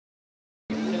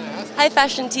Hi,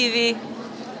 Fashion TV.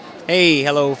 Hey,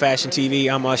 hello, Fashion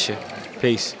TV. I'm Usher.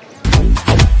 Peace.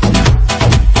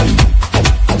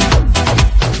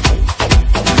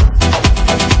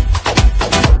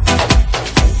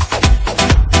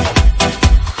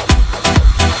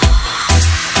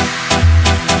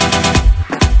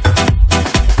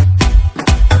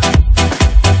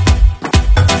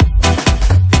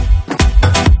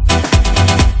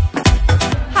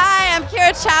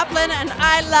 And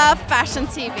I love Fashion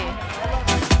TV.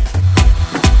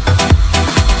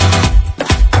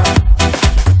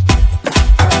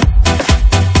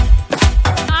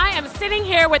 I am sitting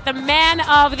here with the man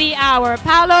of the hour,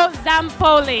 Paolo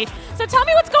Zampolli. So tell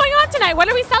me what's going on tonight. What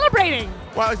are we celebrating?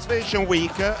 Well, it's Fashion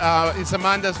Week. It's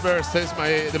Amanda's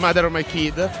birthday, the mother of my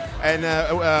kid. And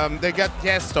they got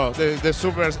Tiesto, the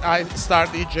super star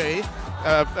DJ,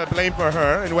 playing for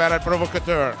her, and we're at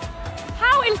Provocateur.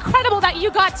 How incredible that you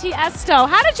got Tiesto.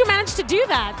 How did you manage to do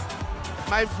that?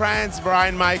 My friends,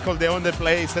 Brian, Michael, they own the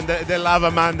place, and they love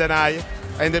Amanda and I,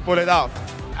 and they pull it off.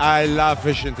 I love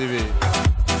Fashion TV.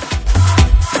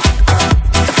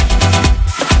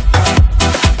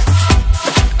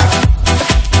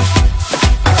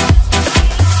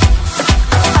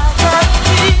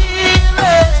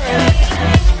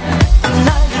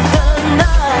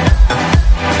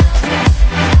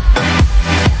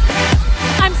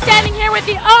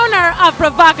 Of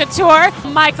Provocateur,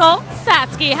 Michael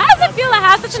Satsky. How does it feel to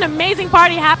have such an amazing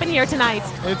party happen here tonight?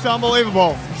 It's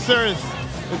unbelievable. Serious.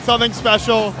 It's something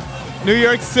special. New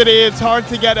York City, it's hard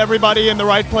to get everybody in the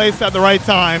right place at the right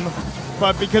time.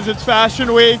 But because it's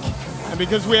Fashion Week, and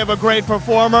because we have a great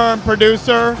performer and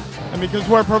producer, and because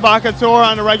we're Provocateur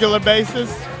on a regular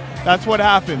basis, that's what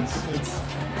happens.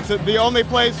 It's the only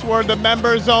place where the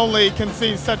members only can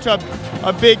see such a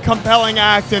big, compelling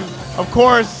act. And of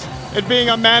course, it being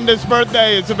Amanda's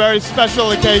birthday, it's a very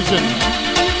special occasion.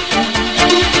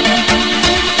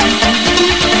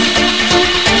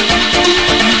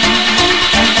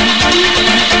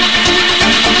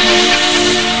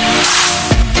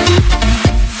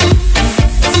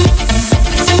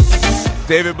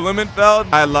 David Blumenfeld,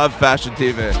 I love Fashion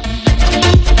TV.